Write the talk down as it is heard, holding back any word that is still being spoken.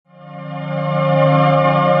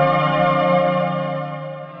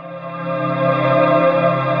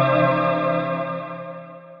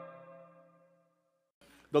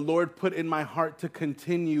the Lord put in my heart to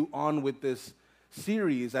continue on with this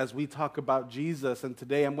series as we talk about Jesus. And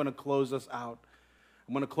today I'm going to close us out.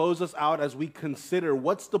 I'm going to close us out as we consider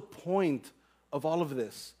what's the point of all of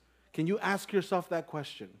this. Can you ask yourself that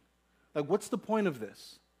question? Like, what's the point of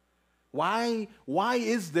this? Why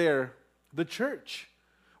is there the church?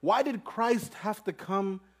 Why did Christ have to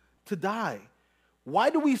come to die? Why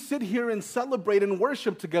do we sit here and celebrate and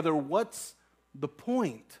worship together? What's the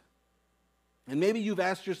point? And maybe you've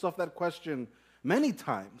asked yourself that question many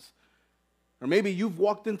times. Or maybe you've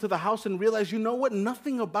walked into the house and realized, you know what,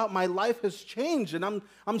 nothing about my life has changed, and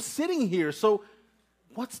I'm sitting here, so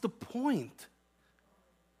what's the point?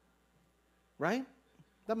 Right?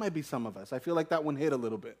 That might be some of us. I feel like that one hit a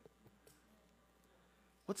little bit.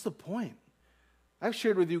 What's the point? I've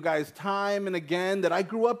shared with you guys time and again that I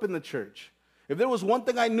grew up in the church. If there was one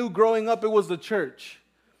thing I knew growing up, it was the church.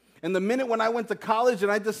 And the minute when I went to college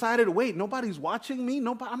and I decided, wait, nobody's watching me,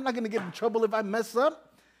 I'm not going to get in trouble if I mess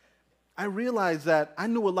up, I realized that I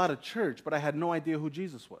knew a lot of church, but I had no idea who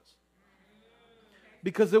Jesus was.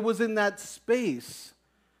 Because it was in that space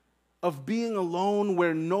of being alone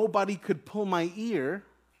where nobody could pull my ear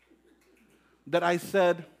that I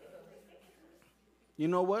said, you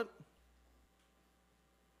know what?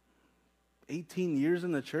 18 years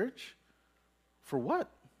in the church? For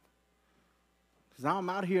what? Because now I'm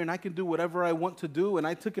out here and I can do whatever I want to do, and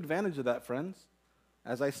I took advantage of that, friends.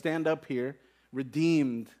 As I stand up here,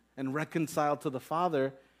 redeemed and reconciled to the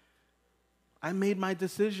Father, I made my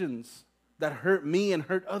decisions that hurt me and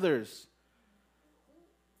hurt others.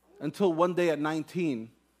 Until one day at 19,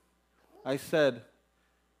 I said,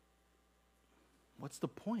 what's the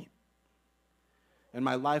point? And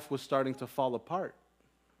my life was starting to fall apart.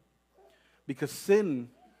 Because sin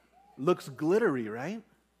looks glittery, right?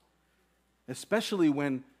 Especially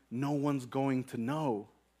when no one's going to know.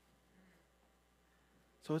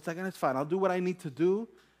 So it's like, it's fine. I'll do what I need to do.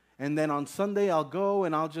 And then on Sunday, I'll go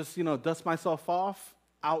and I'll just, dust myself off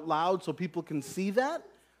out loud so people can see that.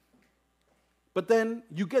 But then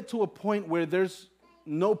you get to a point where there's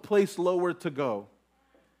no place lower to go.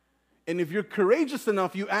 And if you're courageous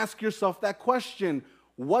enough, you ask yourself that question,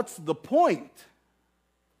 what's the point?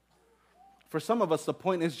 For some of us, the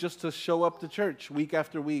point is just to show up to church week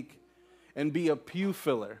after week and be a pew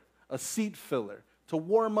filler, a seat filler, to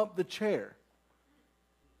warm up the chair.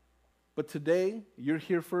 But today, you're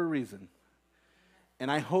here for a reason.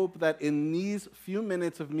 And I hope that in these few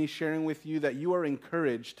minutes of me sharing with you that you are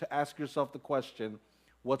encouraged to ask yourself the question,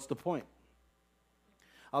 what's the point?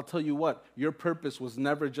 I'll tell you what, your purpose was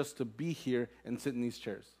never just to be here and sit in these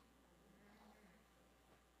chairs.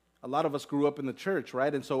 A lot of us grew up in the church,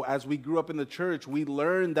 right? And so as we grew up in the church, we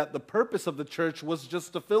learned that the purpose of the church was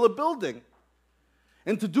just to fill a building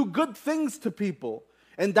and to do good things to people.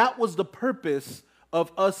 And that was the purpose of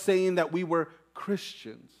us saying that we were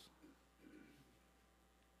Christians.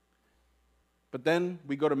 But then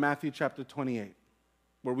we go to Matthew chapter 28,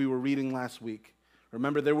 where we were reading last week.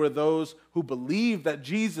 Remember, there were those who believed that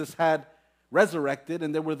Jesus had resurrected,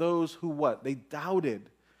 and there were those who what? They doubted.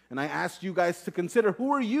 And I asked you guys to consider,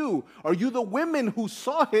 who are you? Are you the women who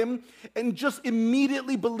saw him and just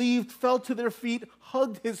immediately believed, fell to their feet,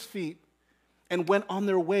 hugged his feet, and went on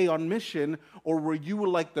their way on mission? Or were you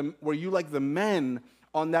like the men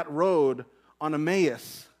on that road on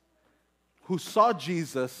Emmaus who saw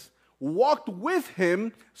Jesus, walked with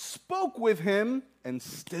him, spoke with him, and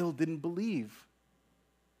still didn't believe?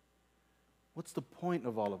 What's the point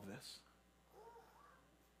of all of this?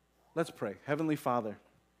 Let's pray. Heavenly Father,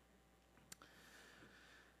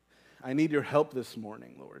 I need your help this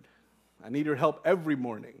morning, Lord. I need your help every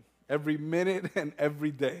morning, every minute, and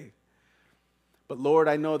every day. But Lord,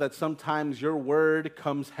 I know that sometimes your word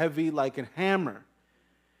comes heavy like a hammer.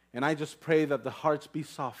 And I just pray that the hearts be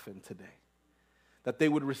softened today, that they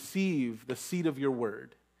would receive the seed of your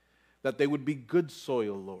word, that they would be good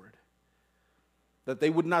soil, Lord, that they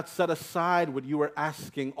would not set aside what you are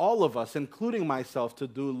asking all of us, including myself, to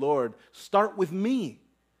do, Lord. Start with me.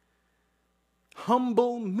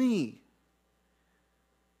 Humble me.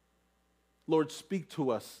 Lord, speak to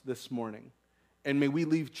us this morning, and may we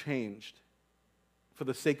leave changed for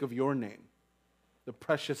the sake of your name, the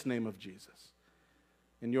precious name of Jesus.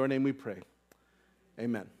 In your name we pray.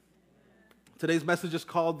 Amen. Today's message is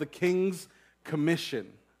called The King's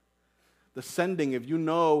Commission. The sending, if you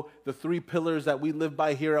know the three pillars that we live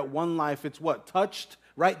by here at One Life, it's what? Touched,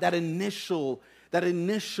 right? That initial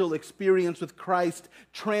experience with Christ,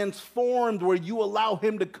 transformed, where you allow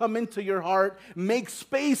him to come into your heart, make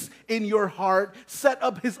space in your heart, set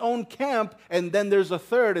up his own camp. And then there's a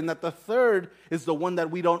third, and that the third is the one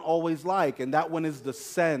that we don't always like, and that one is the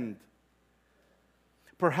send.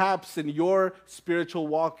 perhaps in your spiritual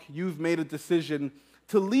walk, you've made a decision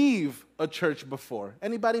to leave a church before.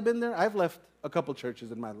 Anybody been there? I've left a couple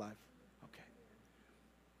churches in my life. Okay.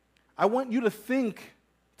 I want you to think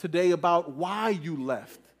today about why you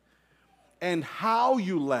left and how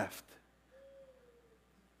you left.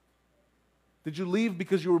 Did you leave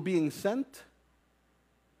because you were being sent?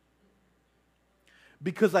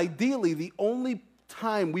 Because ideally, the only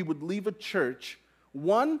time we would leave a church,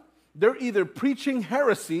 one, they're either preaching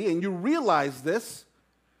heresy, and you realize this,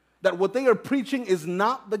 that what they are preaching is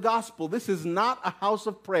not the gospel. This is not a house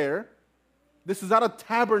of prayer. This is not a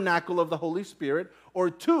tabernacle of the Holy Spirit. Or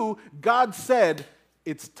two, God said,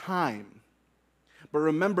 it's time. But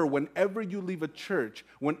remember, whenever you leave a church,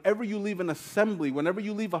 whenever you leave an assembly, whenever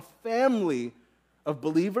you leave a family of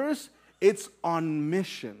believers, it's on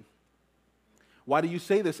mission. Why do you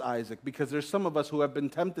say this, Isaac? Because there's some of us who have been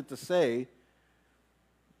tempted to say,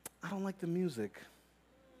 I don't like the music.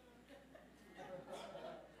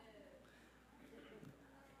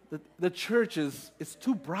 The church it's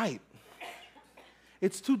too bright.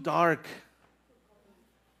 It's too dark.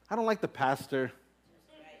 I don't like the pastor.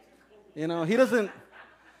 You know,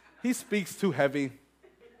 he speaks too heavy.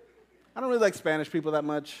 I don't really like Spanish people that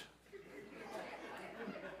much.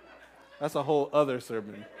 That's a whole other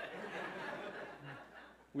sermon.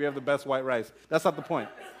 We have the best white rice. That's not the point.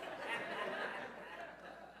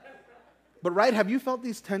 But right, have you felt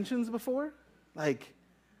these tensions before? Like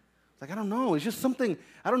I don't know, it's just something,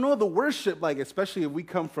 I don't know, the worship, like, especially if we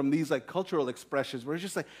come from these, like, cultural expressions where it's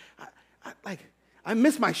just I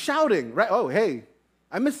miss my shouting, right? Oh, hey,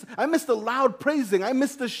 I miss the loud praising. I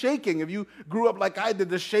miss the shaking. If you grew up like I did,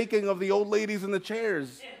 the shaking of the old ladies in the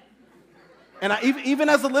chairs. And even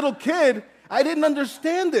as a little kid, I didn't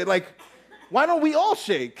understand it. Like, why don't we all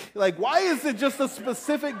shake? Like, why is it just a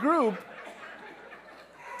specific group?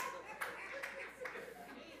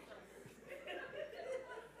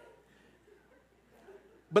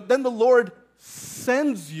 But then the Lord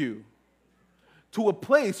sends you to a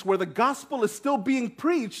place where the gospel is still being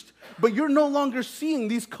preached, but you're no longer seeing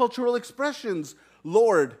these cultural expressions.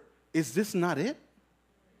 Lord, is this not it?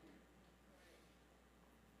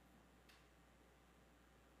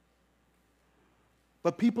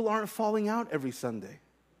 But people aren't falling out every Sunday.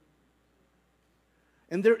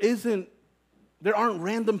 And there aren't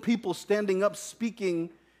random people standing up speaking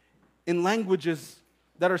in languages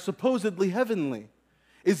that are supposedly heavenly.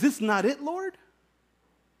 Is this not it, Lord?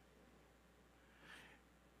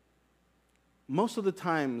 Most of the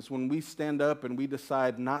times when we stand up and we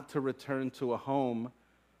decide not to return to a home,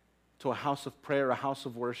 to a house of prayer, a house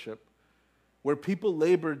of worship, where people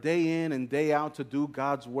labor day in and day out to do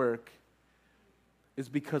God's work, is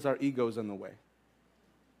because our ego's in the way.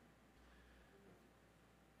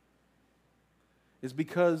 Is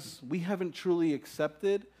because we haven't truly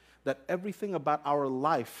accepted that everything about our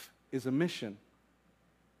life is a mission.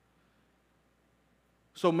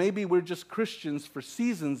 So maybe we're just Christians for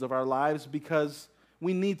seasons of our lives because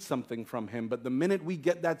we need something from Him. But the minute we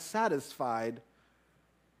get that satisfied,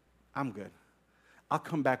 I'm good. I'll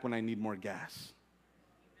come back when I need more gas.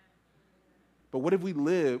 But what if we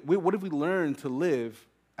learn to live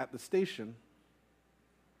at the station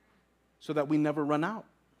so that we never run out?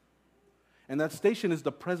 And that station is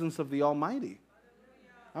the presence of the Almighty.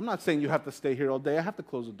 I'm not saying you have to stay here all day. I have to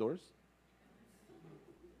close the doors.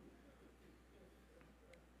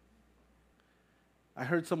 I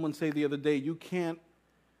heard someone say the other day, you can't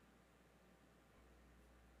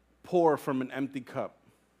pour from an empty cup.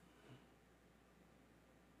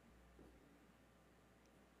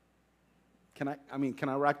 Can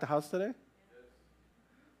I rock the house today?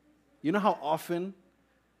 You know how often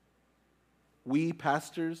we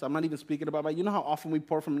pastors, I'm not even speaking about, you know how often we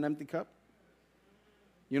pour from an empty cup?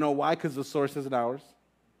 You know why? Because the source isn't ours.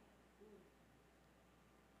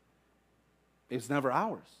 It's never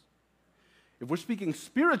ours. If we're speaking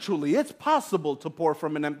spiritually, it's possible to pour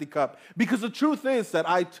from an empty cup. Because the truth is that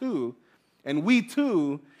I too, and we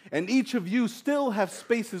too, and each of you still have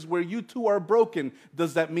spaces where you too are broken.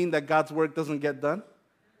 Does that mean that God's work doesn't get done?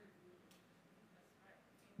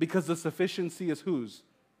 Because the sufficiency is whose?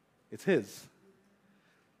 It's His.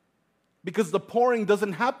 Because the pouring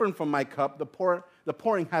doesn't happen from my cup, the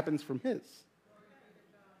pouring happens from His.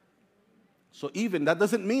 So even, that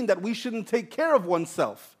doesn't mean that we shouldn't take care of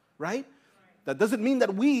oneself, right? That doesn't mean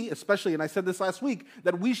that we, especially, and I said this last week,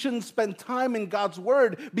 that we shouldn't spend time in God's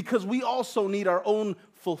Word because we also need our own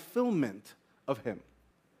fulfillment of Him.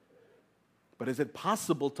 But is it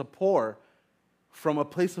possible to pour from a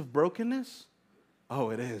place of brokenness?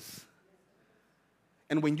 Oh, it is.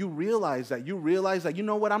 And when you realize that, you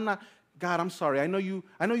know what, God, I'm sorry. I know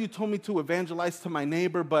you told me to evangelize to my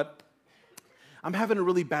neighbor, but I'm having a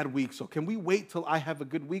really bad week, so can we wait till I have a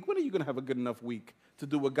good week? When are you going to have a good enough week to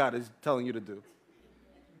do what God is telling you to do?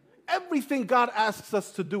 Everything God asks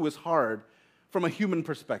us to do is hard from a human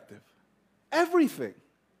perspective. Everything.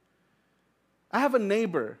 I have a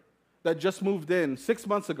neighbor that just moved in 6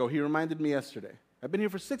 months ago. He reminded me yesterday. I've been here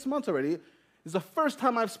for 6 months already. It's the first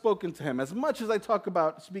time I've spoken to him, as much as I talk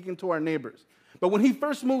about speaking to our neighbors. But when he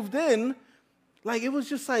first moved in, like, it was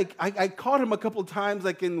just like, I caught him a couple of times,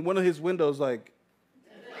 like, in one of his windows, like,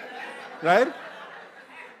 right?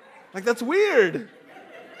 Like, that's weird.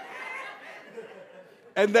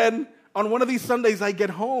 And then on one of these Sundays, I get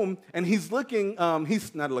home, and he's looking,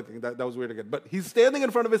 he's not looking, that was weird again, but he's standing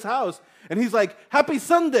in front of his house, and he's like, "Happy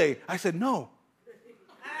Sunday." I said, "No."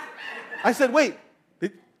 I said, "Wait,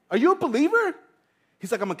 are you a believer?"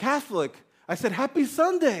 He's like, "I'm a Catholic." I said, "Happy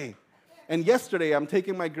Sunday." And yesterday, I'm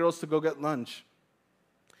taking my girls to go get lunch.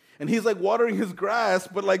 And he's like watering his grass,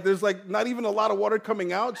 but like there's like not even a lot of water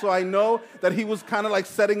coming out, so I know that he was kind of like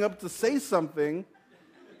setting up to say something.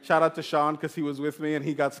 Shout out to Sean, because he was with me and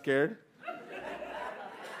he got scared.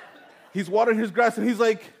 He's watering his grass, and he's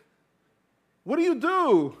like, "What do you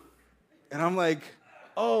do?" And I'm like,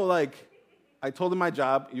 "Oh, like, I told him my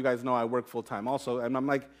job. You guys know I work full-time also." And I'm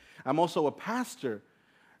like, "I'm also a pastor."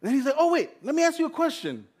 And then he's like, "Oh, wait, let me ask you a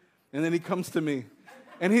question." And then he comes to me,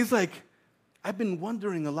 and he's like, "I've been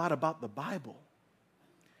wondering a lot about the Bible.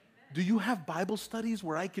 Do you have Bible studies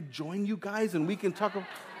where I could join you guys and we can talk about..."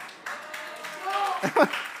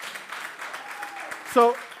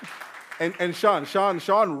 So, and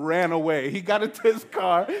Sean ran away. He got into his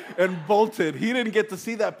car and bolted. He didn't get to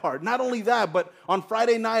see that part. Not only that, but on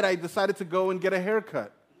Friday night, I decided to go and get a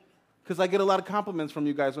haircut, because I get a lot of compliments from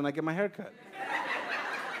you guys when I get my haircut.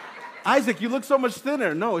 "Isaac, you look so much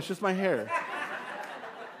thinner." No, it's just my hair.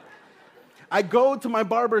 I go to my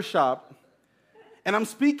barber shop, and I'm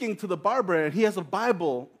speaking to the barber, and he has a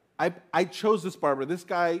Bible. I chose this barber. This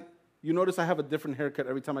guy, you notice I have a different haircut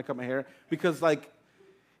every time I cut my hair, because, like,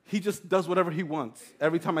 he just does whatever he wants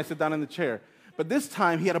every time I sit down in the chair. But this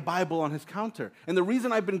time, he had a Bible on his counter. And the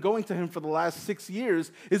reason I've been going to him for the last 6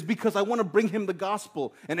 years is because I want to bring him the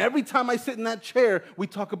gospel. And every time I sit in that chair, we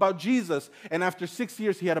talk about Jesus. And after 6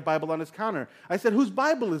 years, he had a Bible on his counter. I said, "Whose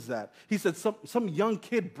Bible is that?" He said, some young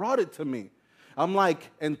kid brought it to me. I'm like,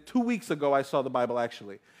 and 2 weeks ago, I saw the Bible,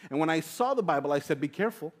 actually. And when I saw the Bible, I said, "Be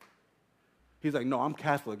careful." He's like, "No, I'm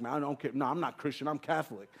Catholic, man. I don't care. No, I'm not Christian. I'm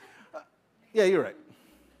Catholic." Yeah, you're right.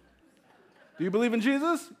 "Do you believe in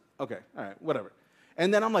Jesus?" "Okay, all right, whatever."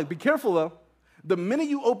 And then I'm like, "Be careful, though. The minute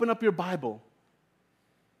you open up your Bible,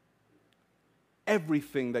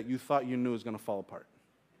 everything that you thought you knew is going to fall apart.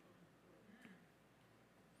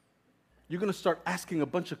 You're going to start asking a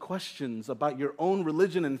bunch of questions about your own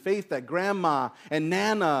religion and faith that grandma and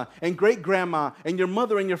nana and great-grandma and your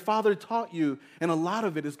mother and your father taught you, and a lot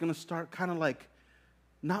of it is going to start kind of like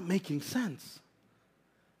not making sense."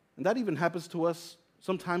 And that even happens to us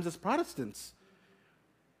sometimes as Protestants,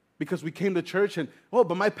 because we came to church and, "Oh,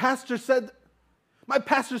 but my pastor said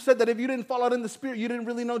that if you didn't fall out in the Spirit, you didn't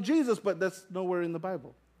really know Jesus," but that's nowhere in the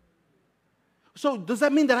Bible. So does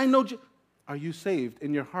that mean that I know Jesus? Are you saved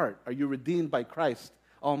in your heart? Are you redeemed by Christ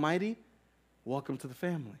Almighty? Welcome to the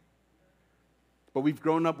family. But we've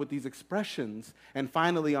grown up with these expressions, and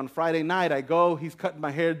finally on Friday night I go, he's cutting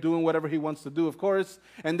my hair, doing whatever he wants to do, of course,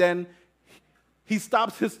 and then he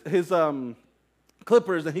stops his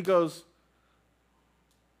clippers and he goes,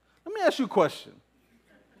 "Let me ask you a question.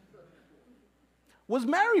 Was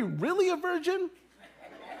Mary really a virgin?"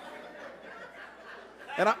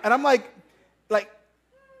 And I'm like,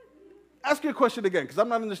 "Ask your question again, because I'm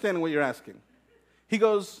not understanding what you're asking." He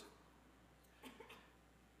goes,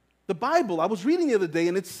 "The Bible, I was reading the other day,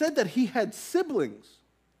 and it said that he had siblings.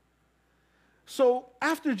 So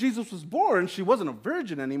after Jesus was born, she wasn't a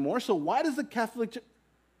virgin anymore, so why does the Catholic Church..."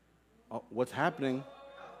 "Oh, what's happening?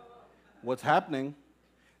 What's happening?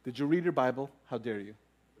 Did you read your Bible? How dare you?"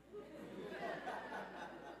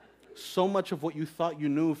 So much of what you thought you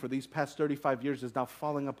knew for these past 35 years is now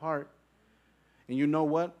falling apart. And you know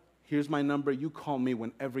what? Here's my number. You call me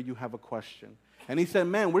whenever you have a question. And he said,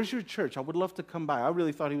 "Man, where's your church? I would love to come by." I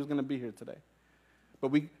really thought he was going to be here today.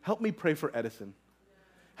 But help me pray for Edison.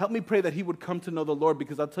 Help me pray that he would come to know the Lord,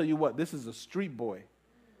 because I'll tell you what, this is a street boy.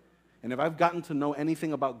 And if I've gotten to know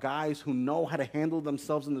anything about guys who know how to handle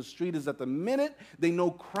themselves in the street, is that the minute they know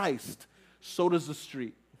Christ, so does the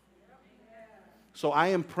street. So I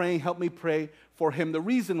am praying, help me pray for him. The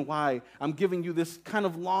reason why I'm giving you this kind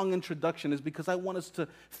of long introduction is because I want us to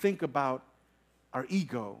think about our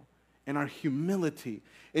ego and our humility.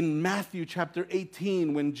 In Matthew chapter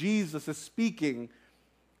 18, when Jesus is speaking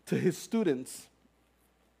to his students,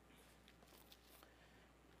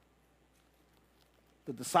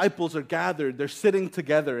 the disciples are gathered, they're sitting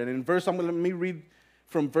together. And in let me read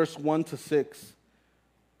from verse 1 to 6.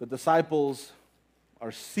 The disciples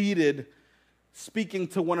are seated, speaking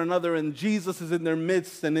to one another, and Jesus is in their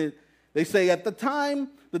midst. And they say, at the time,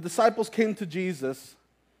 the disciples came to Jesus,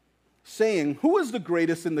 saying, "Who is the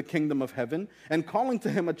greatest in the kingdom of heaven?" And calling to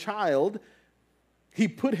him a child, he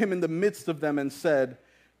put him in the midst of them and said,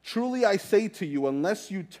 "Truly I say to you, unless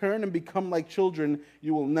you turn and become like children,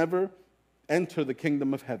 you will never enter the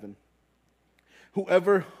kingdom of heaven.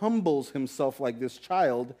 Whoever humbles himself like this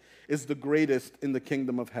child is the greatest in the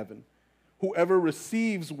kingdom of heaven. Whoever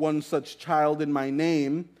receives one such child in my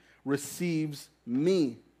name receives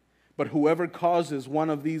me. But whoever causes one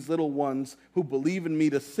of these little ones who believe in me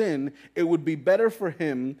to sin, it would be better for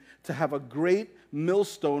him to have a great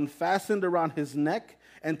millstone fastened around his neck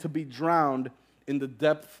and to be drowned in the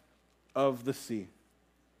depth of the sea."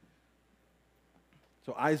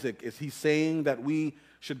 So Isaac, is he saying that we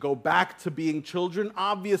should go back to being children?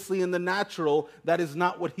 Obviously, in the natural, that is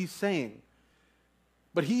not what he's saying.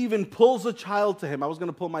 But he even pulls a child to him. I was going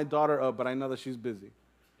to pull my daughter up, but I know that she's busy.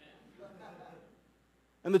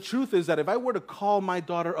 And the truth is that if I were to call my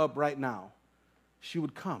daughter up right now, she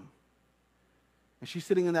would come. And she's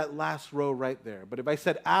sitting in that last row right there. But if I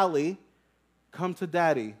said, "Allie, come to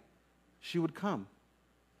Daddy," she would come.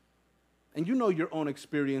 And you know your own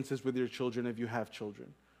experiences with your children if you have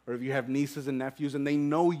children, or if you have nieces and nephews and they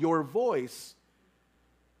know your voice.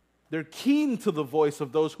 They're keen to the voice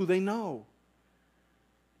of those who they know,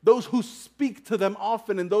 those who speak to them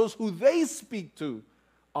often, and those who they speak to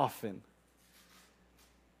often.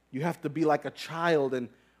 You have to be like a child. And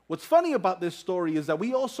what's funny about this story is that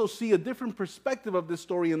we also see a different perspective of this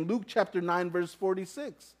story in Luke chapter 9, verse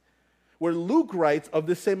 46. Where Luke writes of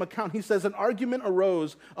this same account, he says, "An argument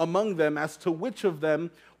arose among them as to which of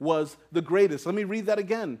them was the greatest." Let me read that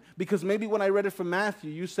again, because maybe when I read it from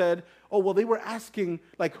Matthew, you said, "Oh, well, they were asking,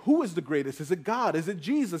 like, who is the greatest? Is it God? Is it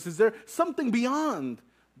Jesus? Is there something beyond?"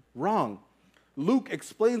 Wrong. Luke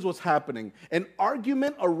explains what's happening. An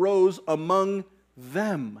argument arose among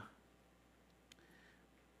them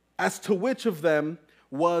as to which of them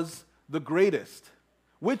was the greatest.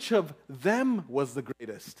 Which of them was the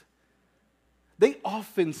greatest? They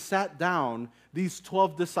often sat down, these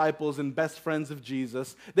 12 disciples and best friends of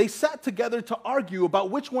Jesus, they sat together to argue about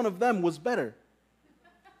which one of them was better.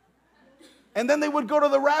 And then they would go to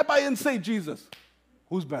the rabbi and say, "Jesus,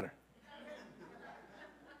 who's better?"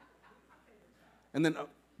 And then,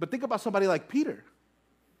 but think about somebody like Peter.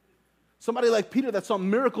 Somebody like Peter that saw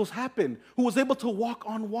miracles happen, who was able to walk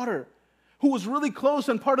on water, who was really close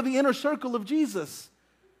and part of the inner circle of Jesus.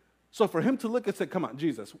 So for him to look and say, "Come on,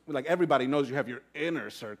 Jesus, like everybody knows you have your inner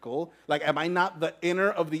circle. Like, am I not the inner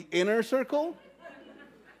of the inner circle?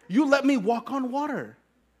 You let me walk on water.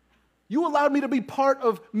 You allowed me to be part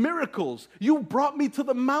of miracles. You brought me to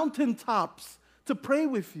the mountaintops to pray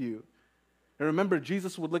with you." And remember,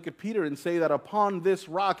 Jesus would look at Peter and say that upon this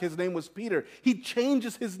rock, his name was Peter. He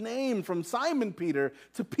changes his name from Simon Peter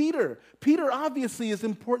to Peter. Peter obviously is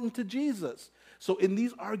important to Jesus. So in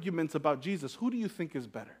these arguments about Jesus, who do you think is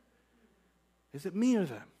better? Is it me or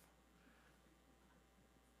them?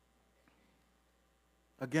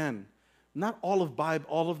 Again, not all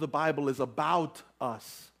of the Bible is about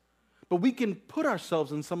us, but we can put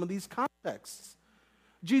ourselves in some of these contexts.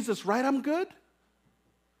 Jesus, right? I'm good.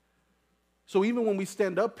 So even when we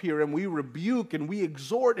stand up here and we rebuke and we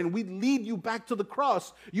exhort and we lead you back to the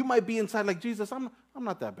cross, you might be inside like, "Jesus, I'm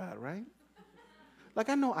not that bad, right? Like,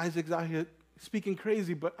 I know Isaac's out here speaking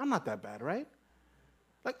crazy, but I'm not that bad, right?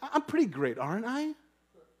 Like, I'm pretty great, aren't I?"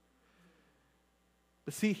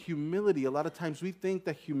 But see, humility, a lot of times we think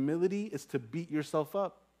that humility is to beat yourself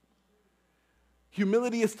up.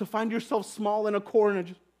 Humility is to find yourself small in a corner.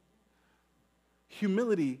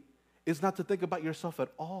 Humility is not to think about yourself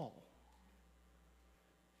at all.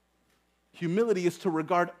 Humility is to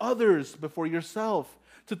regard others before yourself,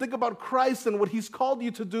 to think about Christ and what he's called you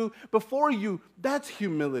to do before you. That's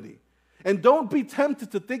humility. And don't be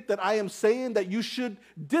tempted to think that I am saying that you should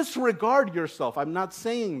disregard yourself. I'm not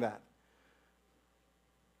saying that.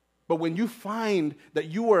 But when you find that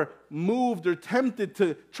you are moved or tempted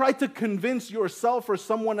to try to convince yourself or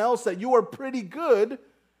someone else that you are pretty good,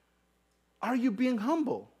 are you being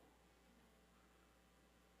humble?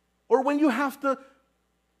 Or when you have to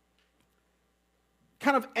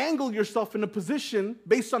kind of angle yourself in a position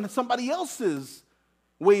based on somebody else's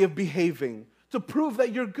way of behaving to prove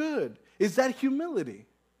that you're good. Is that humility?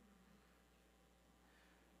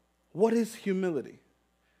 What is humility?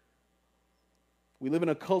 We live in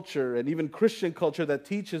a culture, and even Christian culture, that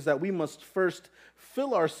teaches that we must first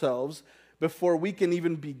fill ourselves before we can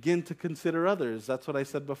even begin to consider others. That's what I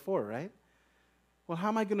said before, right? Well, how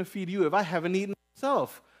am I going to feed you if I haven't eaten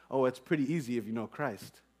myself? Oh, it's pretty easy if you know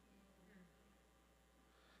Christ.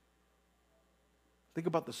 Think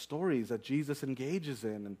about the stories that Jesus engages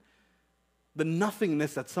in and the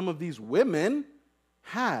nothingness that some of these women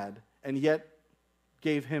had and yet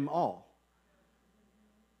gave him all.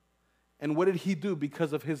 And what did he do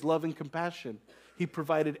because of his love and compassion? He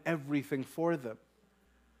provided everything for them.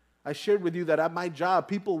 I shared with you that at my job,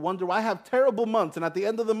 people wonder why I have terrible months, and at the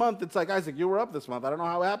end of the month, it's like, Isaac, you were up this month. I don't know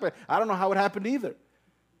how it happened. I don't know how it happened either.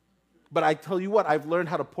 But I tell you what, I've learned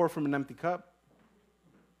how to pour from an empty cup.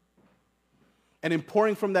 And in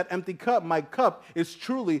pouring from that empty cup, my cup is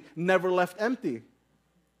truly never left empty.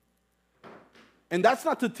 And that's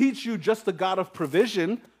not to teach you just the God of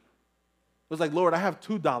provision. It was like, Lord, I have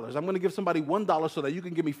 $2. I'm going to give somebody $1 so that you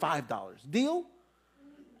can give me $5. Deal?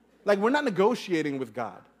 Like, we're not negotiating with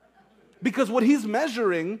God. Because what he's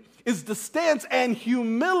measuring is the stance and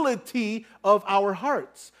humility of our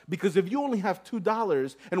hearts. Because if you only have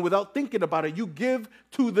 $2 and without thinking about it, you give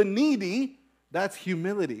to the needy, that's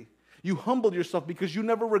humility. You humbled yourself because you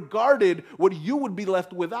never regarded what you would be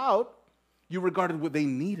left without. You regarded what they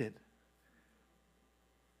needed.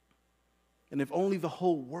 And if only the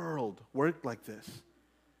whole world worked like this.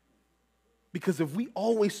 Because if we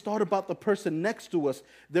always thought about the person next to us,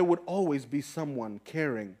 there would always be someone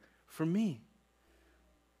caring for me.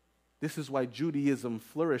 This is why Judaism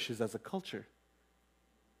flourishes as a culture.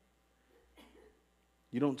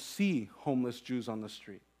 You don't see homeless Jews on the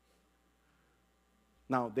street.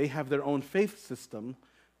 Now, they have their own faith system,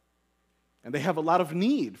 and they have a lot of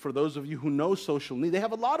need. For those of you who know social need, they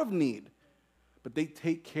have a lot of need. But they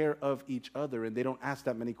take care of each other, and they don't ask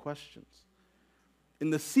that many questions. In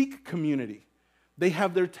the Sikh community, they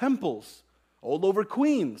have their temples all over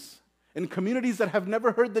Queens, in communities that have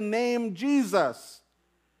never heard the name Jesus.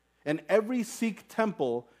 And every Sikh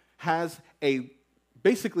temple has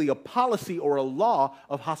basically a policy or a law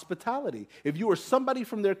of hospitality. If you are somebody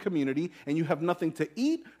from their community and you have nothing to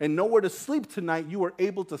eat and nowhere to sleep tonight, you are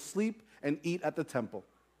able to sleep and eat at the temple.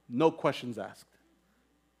 No questions asked.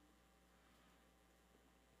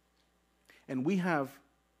 And we have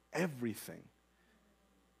everything.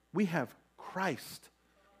 We have Christ.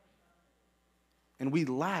 And we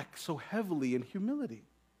lack so heavily in humility.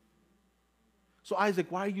 So Isaac,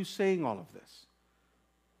 why are you saying all of this?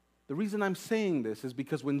 The reason I'm saying this is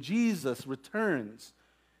because when Jesus returns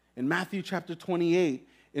in Matthew chapter 28,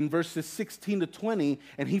 in verses 16 to 20,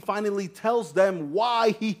 and he finally tells them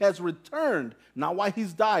why he has returned, not why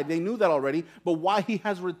he's died, they knew that already, but why he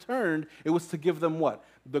has returned, it was to give them what?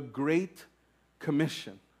 The Great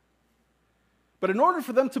Commission. But in order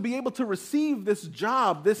for them to be able to receive this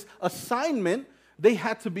job, this assignment, they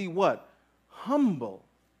had to be what? Humble.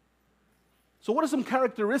 So what are some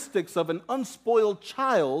characteristics of an unspoiled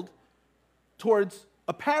child towards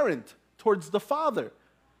a parent, towards the father?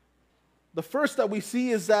 The first that we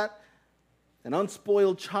see is that an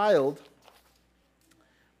unspoiled child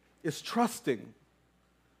is trusting.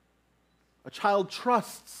 A child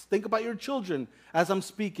trusts. Think about your children as I'm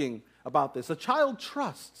speaking about this. A child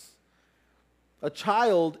trusts. A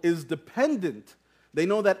child is dependent. They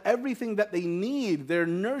know that everything that they need, their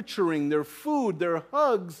nurturing, their food, their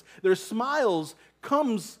hugs, their smiles,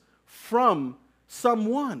 comes from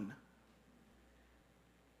someone.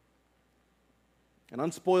 An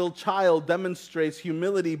unspoiled child demonstrates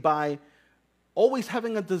humility by always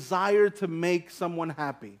having a desire to make someone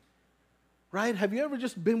happy. Right? Have you ever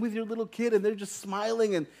just been with your little kid and they're just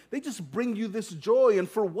smiling and they just bring you this joy, and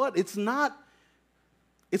for what? It's not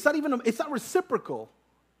reciprocal.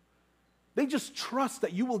 They just trust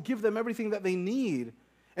that you will give them everything that they need,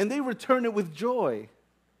 and they return it with joy.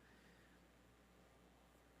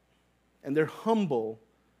 And they're humble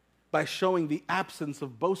by showing the absence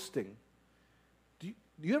of boasting. Do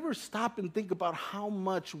you ever stop and think about how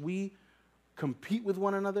much we compete with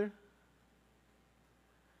one another?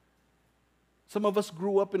 Some of us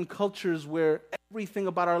grew up in cultures where everything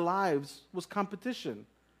about our lives was competition.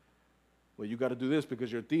 Well, you got to do this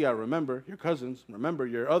because your tia, remember, your cousins, remember,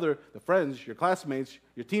 the friends, your classmates,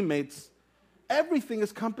 your teammates. Everything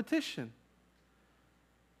is competition.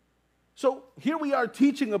 So here we are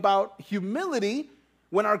teaching about humility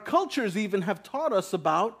when our cultures even have taught us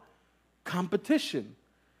about competition.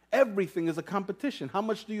 Everything is a competition. How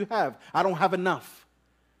much do you have? I don't have enough.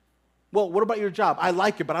 Well, what about your job? I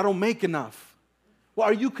like it, but I don't make enough. Well,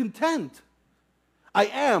 are you content? I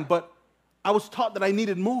am, but I was taught that I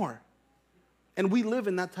needed more. And we live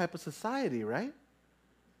in that type of society, right?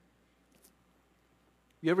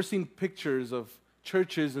 You ever seen pictures of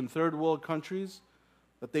churches in third world countries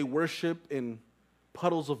that they worship in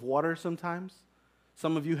puddles of water sometimes?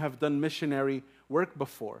 Some of you have done missionary work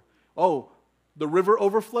before. Oh, the river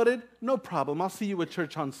overflooded? No problem. I'll see you at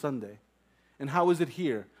church on Sunday. And how is it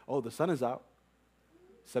here? Oh, the sun is out.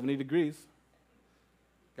 70 degrees.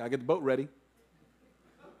 Gotta get the boat ready.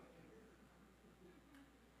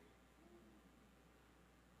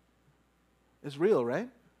 It's real, right?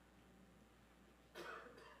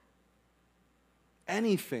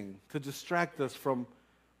 Anything to distract us from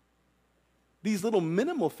these little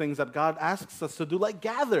minimal things that God asks us to do, like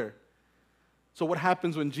gather. So what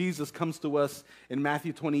happens when Jesus comes to us in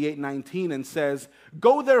Matthew 28:19 and says,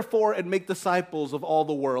 "Go therefore and make disciples of all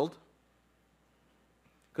the world"?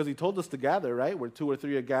 Because he told us to gather, right? Where 2 or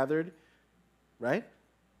 3 are gathered, right?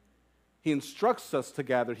 He instructs us to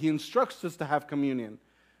gather. He instructs us to have communion.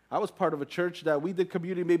 I was part of a church that we did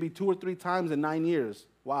communion maybe 2 or 3 times in 9 years.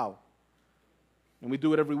 Wow. And we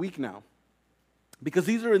do it every week now. Because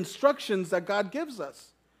these are instructions that God gives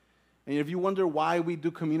us. And if you wonder why we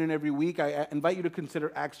do communion every week, I invite you to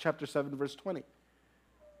consider Acts chapter 7, verse 20.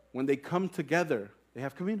 When they come together, they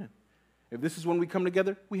have communion. If this is when we come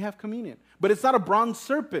together, we have communion. But it's not a bronze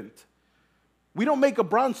serpent. We don't make a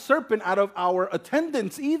bronze serpent out of our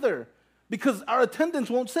attendance either, because our attendance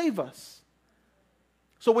won't save us.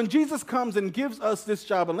 So when Jesus comes and gives us this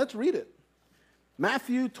job, and let's read it.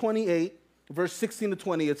 Matthew 28, verse 16 to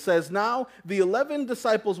 20, it says, "Now the 11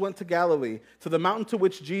 disciples went to Galilee, to the mountain to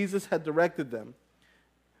which Jesus had directed them.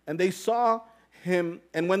 And they saw him,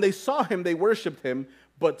 and when they saw him, they worshiped him,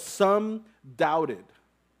 but some doubted."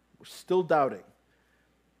 We're still doubting.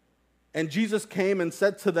 "And Jesus came and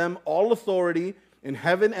said to them, 'All authority in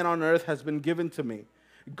heaven and on earth has been given to me.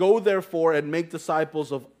 Go therefore and make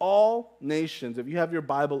disciples of all nations.'" If you have your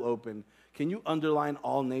Bible open, can you underline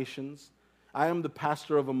all nations? I am the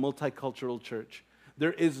pastor of a multicultural church.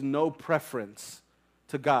 There is no preference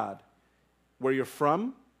to God. Where you're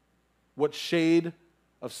from, what shade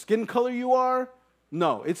of skin color you are.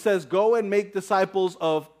 No, it says go and make disciples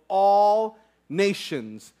of all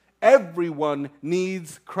nations. Everyone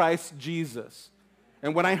needs Christ Jesus.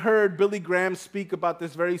 And when I heard Billy Graham speak about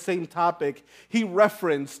this very same topic, he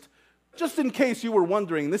referenced, just in case you were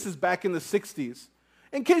wondering, this is back in the 60s.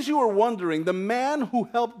 In case you were wondering, the man who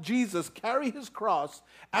helped Jesus carry his cross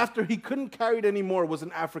after he couldn't carry it anymore was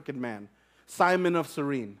an African man, Simon of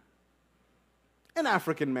Cyrene. An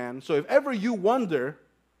African man. So if ever you wonder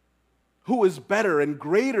who is better and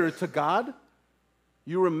greater to God,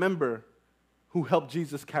 you remember who helped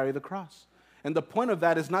Jesus carry the cross. And the point of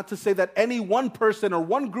that is not to say that any one person or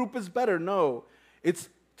one group is better. No, it's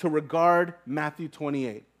to regard Matthew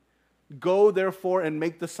 28. "Go therefore and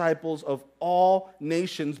make disciples of all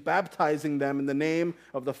nations, baptizing them in the name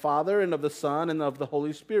of the Father and of the Son and of the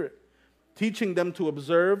Holy Spirit, teaching them to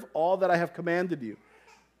observe all that I have commanded you.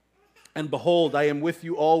 And behold, I am with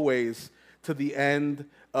you always to the end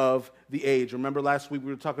of the age." Remember last week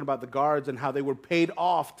we were talking about the guards and how they were paid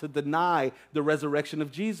off to deny the resurrection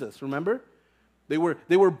of Jesus. Remember? They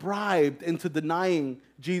were bribed into denying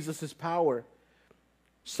Jesus' power.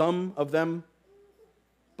 Some of them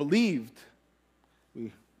believed.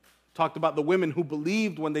 We talked about the women who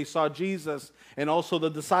believed when they saw Jesus, and also the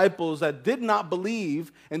disciples that did not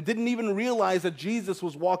believe and didn't even realize that Jesus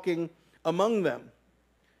was walking among them.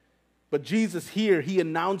 But Jesus here, he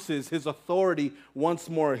announces his authority once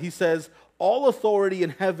more. He says, "All authority in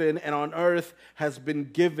heaven and on earth has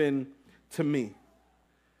been given to me."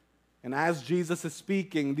 And as Jesus is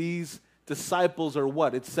speaking, these disciples are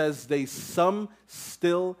what? It says some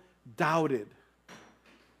still doubted.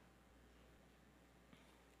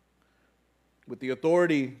 With the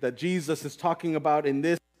authority that Jesus is talking about in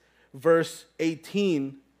this verse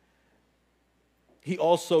 18, he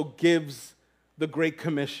also gives the Great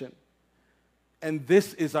Commission. And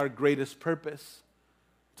this is our greatest purpose.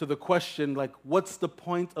 To the question, like, what's the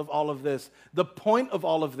point of all of this? The point of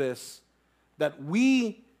all of this that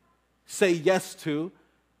we say yes to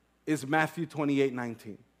is Matthew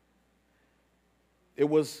 28:19. It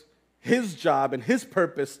was his job and his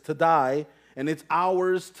purpose to die, and it's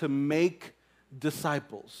ours to make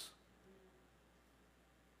disciples.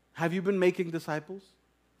 Have you been making disciples?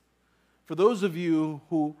 For those of you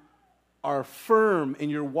who are firm in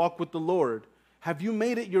your walk with the Lord, have you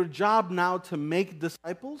made it your job now to make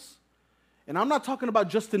disciples? And I'm not talking about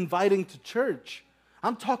just inviting to church.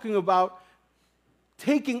 I'm talking about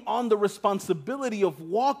taking on the responsibility of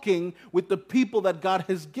walking with the people that God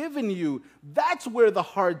has given you. That's where the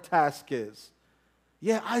hard task is.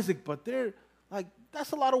 Yeah, Isaac, but they're like,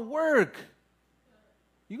 that's a lot of work.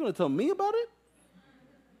 You going to tell me about it?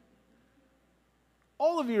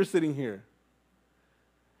 All of you are sitting here.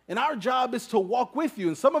 And our job is to walk with you.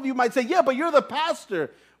 And some of you might say, yeah, but you're the pastor.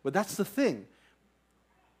 But that's the thing.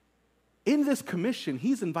 In this commission,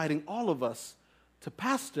 he's inviting all of us to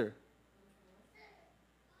pastor.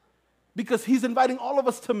 Because he's inviting all of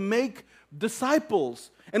us to make disciples.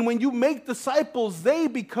 And when you make disciples, they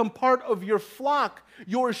become part of your flock,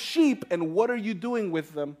 your sheep. And what are you doing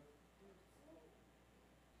with them?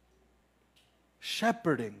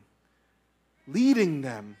 Shepherding, leading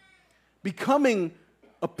them, becoming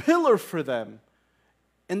a pillar for them.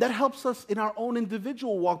 And that helps us in our own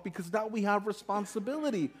individual walk because now we have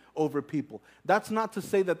responsibility over people. That's not to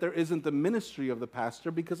say that there isn't the ministry of the pastor,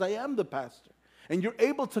 because I am the pastor. And you're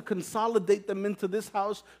able to consolidate them into this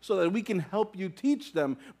house so that we can help you teach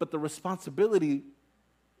them, but the responsibility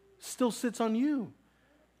still sits on you.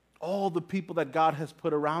 All the people that God has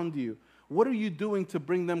put around you, what are you doing to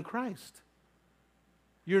bring them Christ?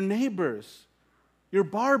 Your neighbors, your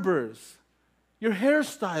barbers, your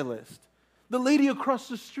hairstylist, the lady across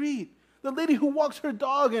the street, the lady who walks her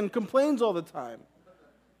dog and complains all the time.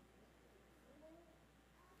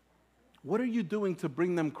 What are you doing to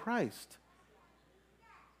bring them Christ?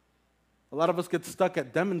 A lot of us get stuck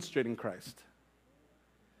at demonstrating Christ.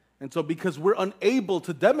 And so because we're unable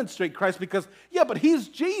to demonstrate Christ because, yeah, but he's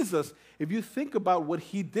Jesus. If you think about what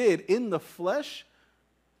he did in the flesh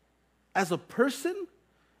as a person,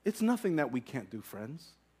 it's nothing that we can't do, friends.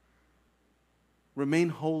 Remain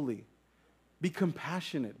holy. Be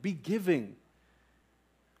compassionate. Be giving.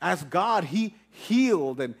 As God, he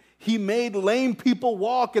healed and he made lame people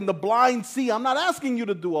walk and the blind see. I'm not asking you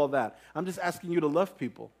to do all that. I'm just asking you to love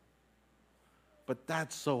people. But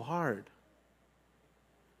that's so hard.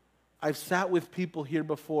 I've sat with people here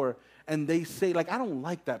before and they say, like, I don't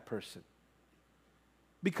like that person.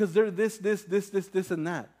 Because they're this, and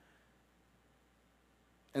that.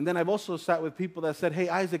 And then I've also sat with people that said, hey,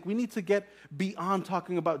 Isaac, we need to get beyond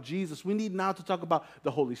talking about Jesus. We need now to talk about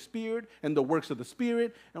the Holy Spirit and the works of the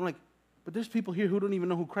Spirit. And I'm like, but there's people here who don't even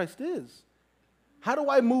know who Christ is. How do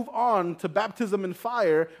I move on to baptism in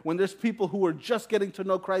fire when there's people who are just getting to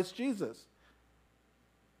know Christ Jesus?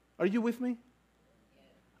 Are you with me?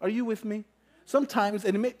 Are you with me? Sometimes,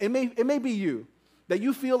 and it may be you, that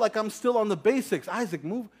you feel like I'm still on the basics. Isaac,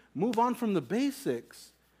 move on from the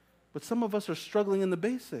basics. But some of us are struggling in the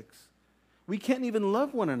basics. We can't even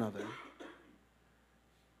love one another.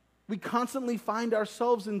 We constantly find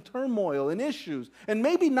ourselves in turmoil and issues. And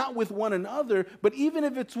maybe not with one another, but even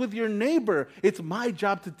if it's with your neighbor, it's my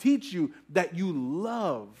job to teach you that you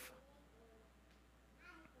love.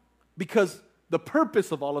 Because the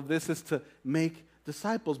purpose of all of this is to make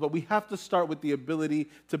disciples. But we have to start with the ability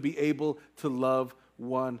to be able to love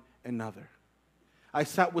one another. I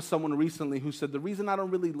sat with someone recently who said, the reason I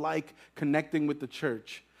don't really like connecting with the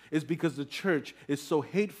church is because the church is so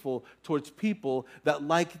hateful towards people that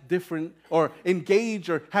like different or engage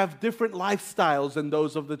or have different lifestyles than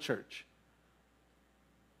those of the church.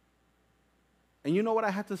 And you know what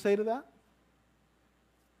I had to say to that?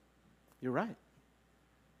 You're right.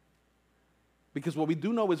 Because what we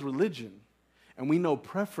do know is religion, and we know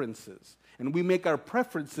preferences. And we make our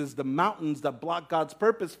preferences the mountains that block God's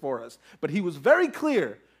purpose for us. But he was very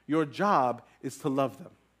clear, your job is to love them.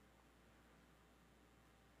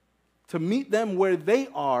 To meet them where they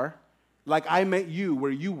are, like I met you where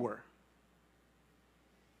you were.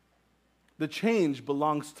 The change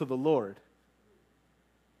belongs to the Lord.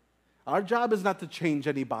 Our job is not to change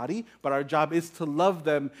anybody, but our job is to love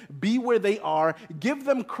them, be where they are, give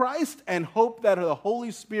them Christ, and hope that the Holy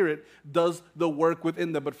Spirit does the work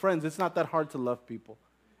within them. But friends, it's not that hard to love people.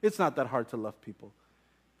 It's not that hard to love people.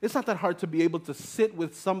 It's not that hard to be able to sit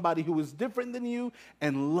with somebody who is different than you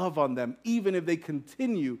and love on them, even if they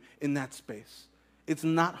continue in that space. It's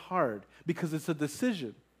not hard because it's a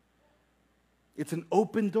decision. It's an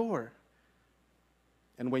open door.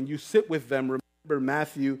 And when you sit with them, remember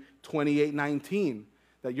Matthew 28:19,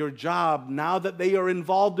 that your job, now that they are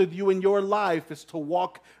involved with you in your life, is to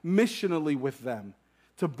walk missionally with them,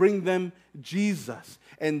 to bring them Jesus.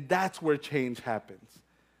 And that's where change happens.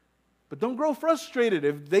 But don't grow frustrated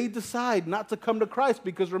if they decide not to come to Christ,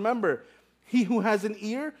 because remember, he who has an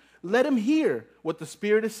ear, let him hear what the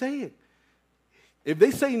Spirit is saying. If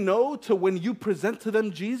they say no to when you present to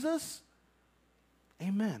them Jesus,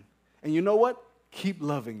 amen. And you know what? Keep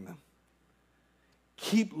loving them.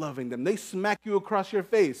 Keep loving them. They smack you across your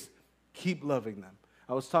face. Keep loving them.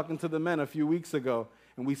 I was talking to the men a few weeks ago,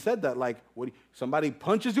 and we said that, like, somebody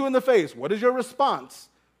punches you in the face. What is your response?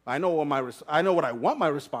 I know what I want my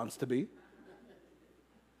response to be.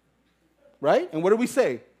 Right? And what do we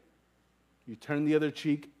say? You turn the other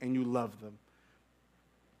cheek and you love them.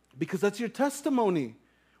 Because that's your testimony.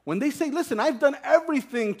 When they say, listen, I've done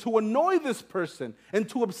everything to annoy this person and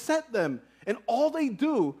to upset them, and all they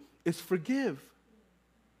do is forgive.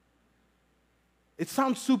 It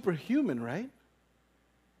sounds superhuman, right?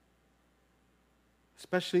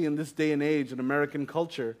 Especially in this day and age in American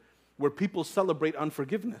culture where people celebrate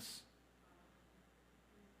unforgiveness.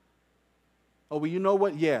 Oh, well, you know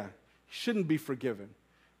what? Yeah, shouldn't be forgiven.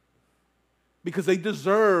 Because they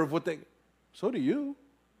deserve what they... So do you.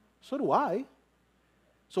 So do I.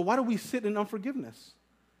 So why do we sit in unforgiveness?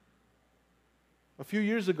 A few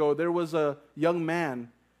years ago, there was a young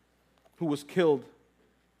man who was killed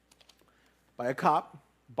by a cop,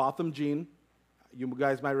 Botham Jean. You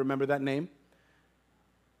guys might remember that name.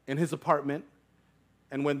 In his apartment.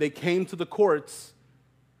 And when they came to the courts,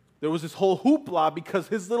 there was this whole hoopla because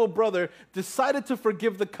his little brother decided to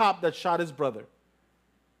forgive the cop that shot his brother.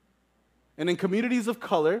 And in communities of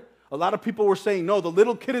color, a lot of people were saying, no, the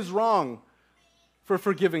little kid is wrong for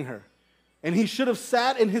forgiving her. And he should have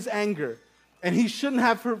sat in his anger. And he shouldn't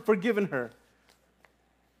have forgiven her.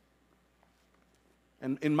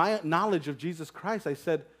 And in my knowledge of Jesus Christ, I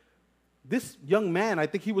said, this young man, I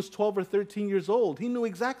think he was 12 or 13 years old. He knew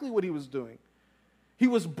exactly what he was doing. He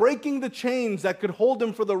was breaking the chains that could hold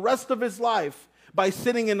him for the rest of his life by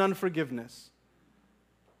sitting in unforgiveness.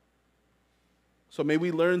 So may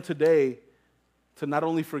we learn today to not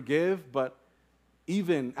only forgive, but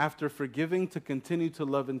even after forgiving, to continue to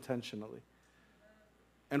love intentionally.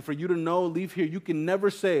 And for you to know, leave here, you can never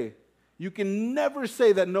say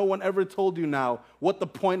that no one ever told you now what the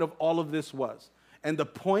point of all of this was. And the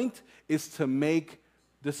point is to make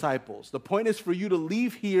disciples. The point is for you to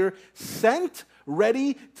leave here sent,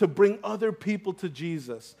 ready to bring other people to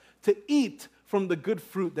Jesus, to eat from the good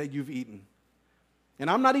fruit that you've eaten. And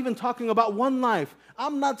I'm not even talking about One Life.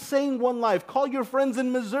 I'm not saying One Life. Call your friends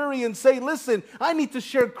in Missouri and say, listen, I need to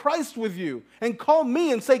share Christ with you. And call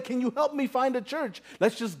me and say, can you help me find a church?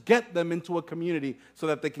 Let's just get them into a community so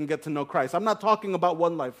that they can get to know Christ. I'm not talking about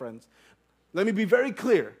One Life, friends. Let me be very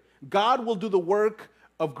clear. God will do the work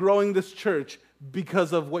of growing this church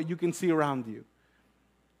because of what you can see around you.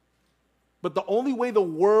 But the only way the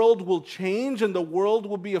world will change and the world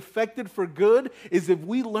will be affected for good is if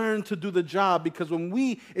we learn to do the job, because when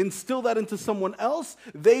we instill that into someone else,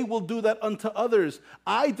 they will do that unto others.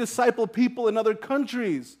 I disciple people in other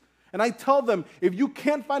countries, and I tell them, if you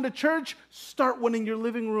can't find a church, start one in your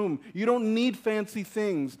living room. You don't need fancy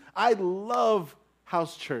things. I love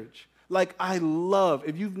house church.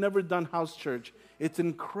 If you've never done house church, it's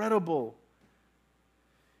incredible.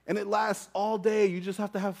 And it lasts all day. You just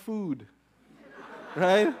have to have food.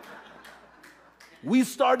 Right? We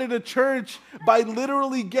started a church by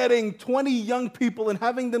literally getting 20 young people and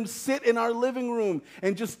having them sit in our living room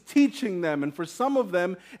and just teaching them. And for some of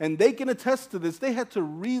them, and they can attest to this, they had to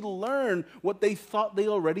relearn what they thought they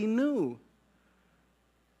already knew.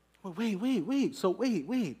 Well,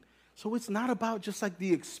 wait. So it's not about just like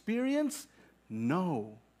the experience?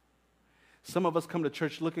 No. Some of us come to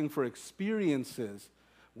church looking for experiences.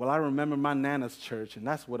 Well, I remember my Nana's church, and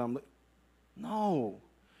that's what I'm... No.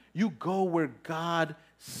 You go where God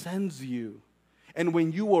sends you. And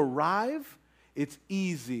when you arrive, it's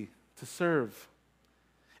easy to serve.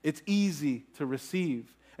 It's easy to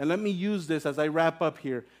receive. And let me use this as I wrap up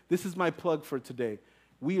here. This is my plug for today.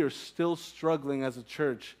 We are still struggling as a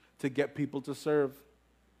church to get people to serve.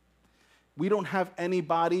 We don't have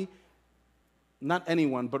anybody, not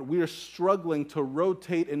anyone, but we are struggling to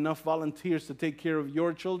rotate enough volunteers to take care of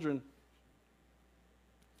your children.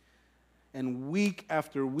 And week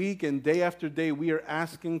after week and day after day, we are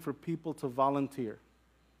asking for people to volunteer.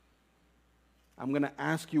 I'm going to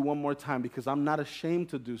ask you one more time because I'm not ashamed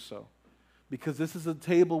to do so. Because this is a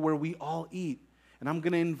table where we all eat. And I'm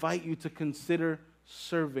going to invite you to consider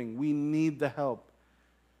serving. We need the help.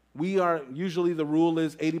 Usually the rule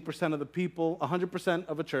is 80% of the people, 100%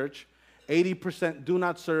 of a church, 80% do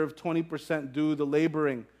not serve, 20% do the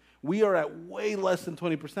laboring. We are at way less than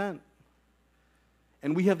 20%.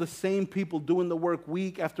 And we have the same people doing the work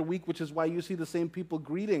week after week, which is why you see the same people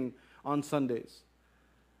greeting on Sundays.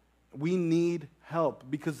 We need help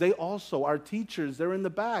because they also are teachers. They're in the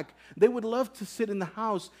back. They would love to sit in the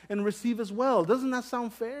house and receive as well. Doesn't that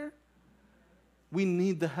sound fair? We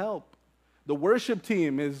need the help. The worship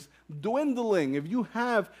team is dwindling. If you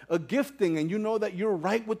have a gifting and you know that you're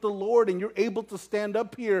right with the Lord and you're able to stand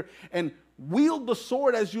up here and wield the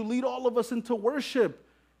sword as you lead all of us into worship,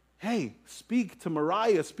 hey, speak to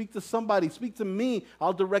Mariah, speak to somebody, speak to me.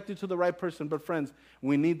 I'll direct you to the right person. But friends,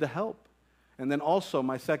 we need the help. And then also,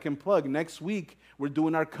 my second plug, next week, we're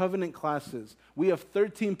doing our covenant classes. We have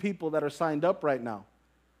 13 people that are signed up right now.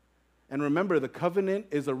 And remember, the covenant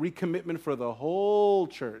is a recommitment for the whole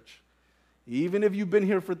church. Even if you've been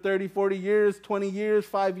here for 30, 40 years, 20 years,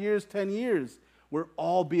 5 years, 10 years, we're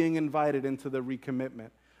all being invited into the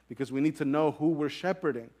recommitment because we need to know who we're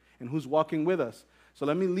shepherding and who's walking with us. So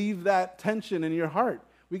let me leave that tension in your heart.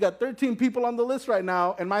 We got 13 people on the list right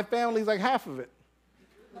now, and my family's like half of it.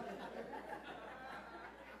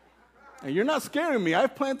 And you're not scaring me.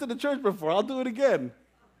 I've planted a church before. I'll do it again.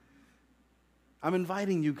 I'm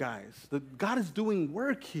inviting you guys. God is doing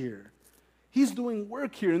work here. He's doing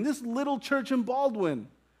work here in this little church in Baldwin.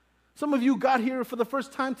 Some of you got here for the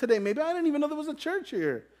first time today. Maybe I didn't even know there was a church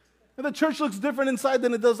here. And the church looks different inside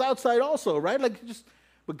than it does outside also, right?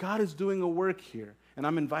 But God is doing a work here. And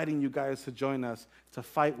I'm inviting you guys to join us, to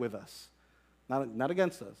fight with us. Not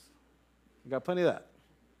against us. We got plenty of that.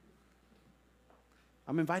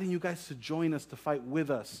 I'm inviting you guys to join us, to fight with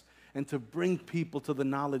us, and to bring people to the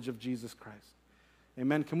knowledge of Jesus Christ.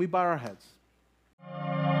 Amen. Can we bow our heads?